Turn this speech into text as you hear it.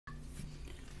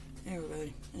Hey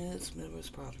everybody, it's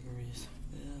Midwest Product Reviews.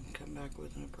 I'm coming back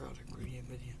with a product review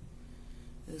video.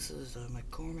 This is the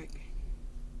McCormick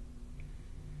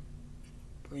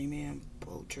Premium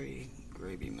Poultry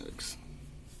Gravy Mix.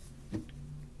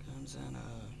 Comes in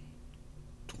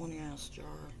a 20-ounce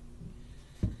jar.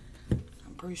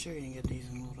 I'm pretty sure you can get these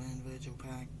in little individual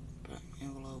pack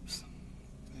envelopes.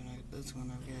 And this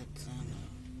one I get in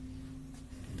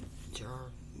a jar.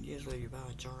 Usually you buy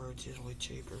a jar, it's usually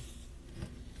cheaper.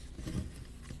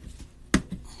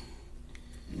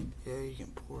 Yeah, you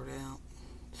can pour it out,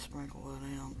 sprinkle it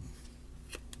out.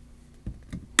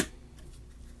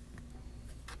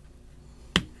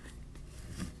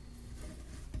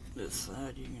 This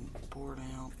side you can pour it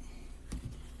out.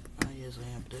 I usually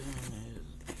am doing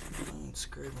is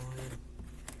unscrewing it.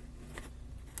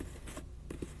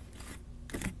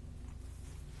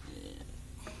 Yeah.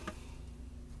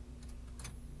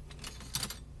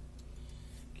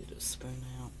 Get a spoon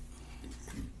out.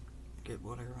 Get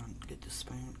whatever on, get the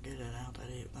spoon, get it out that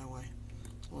way.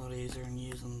 It's a lot easier than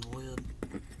using the lid.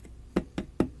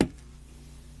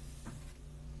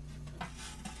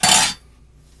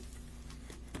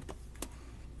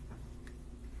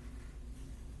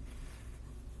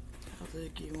 How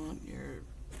thick you want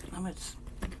how much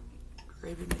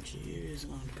gravy mix you use is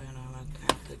going to depend on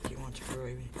how thick you want your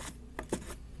gravy.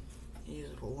 You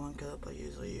use it for 1 cup, I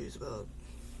usually use about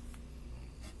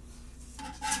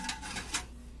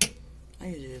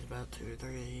about 2 or 3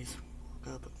 of these.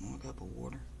 1 cup of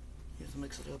water. Just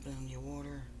mix it up in your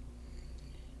water.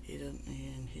 Heat it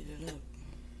and heat it up.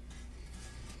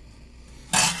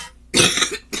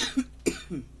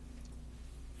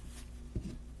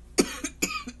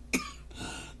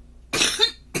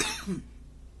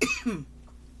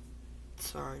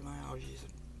 Sorry, my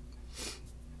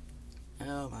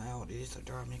allergies are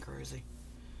driving me crazy.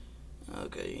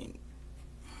 Okay.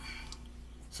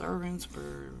 Servings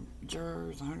for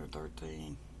jars,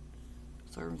 113.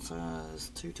 Serving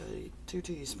size, 2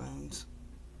 teaspoons.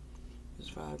 It's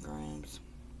 5 grams.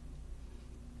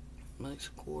 Makes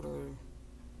a quarter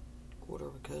of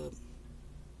a cup.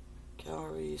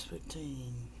 Calories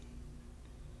 15.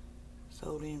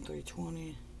 Sodium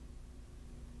 320.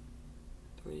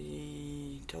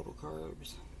 3 total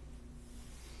carbs.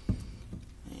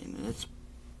 And it's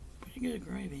pretty good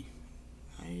gravy.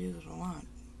 I use it a lot.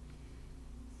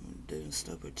 Doing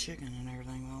stuff with chicken and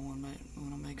everything, but I want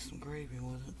to make some gravy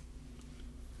with it.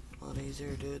 A lot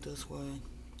easier to do it this way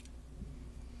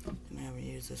than having to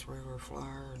use this regular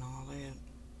flour and all that.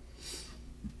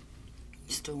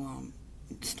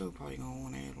 You're still probably gonna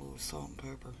want to add a little salt and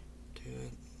pepper to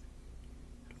it,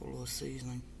 a little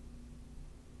seasoning.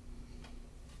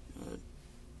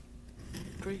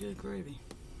 Pretty good gravy.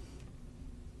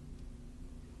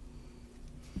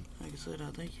 Like I said, I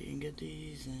think you can get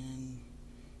these in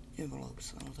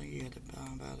envelopes. I don't think you have to buy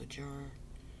them by the jar.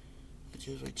 It's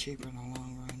usually cheaper in the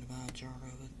long run to buy a jar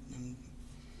of it than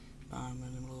buy them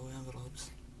in them little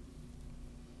envelopes.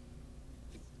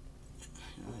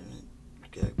 It's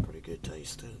got a pretty good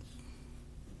taste to it.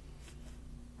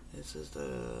 This is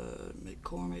the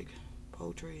McCormick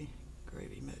Poultry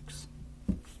Gravy Mix.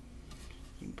 You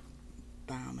can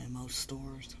buy them in most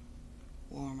stores,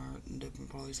 Walmart, and different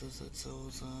places that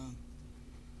sells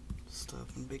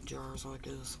stuff in big jars like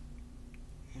this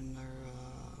in their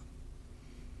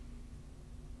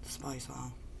spice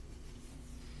aisle.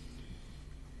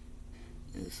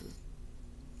 This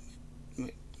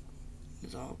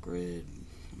is all grid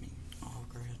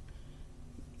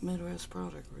Midwest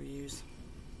product reviews.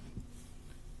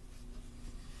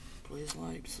 Please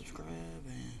like, subscribe,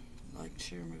 and like and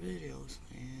share my videos,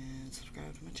 and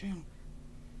subscribe to my channel.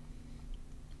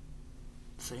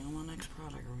 See you on my next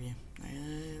product review.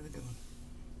 Have a good one.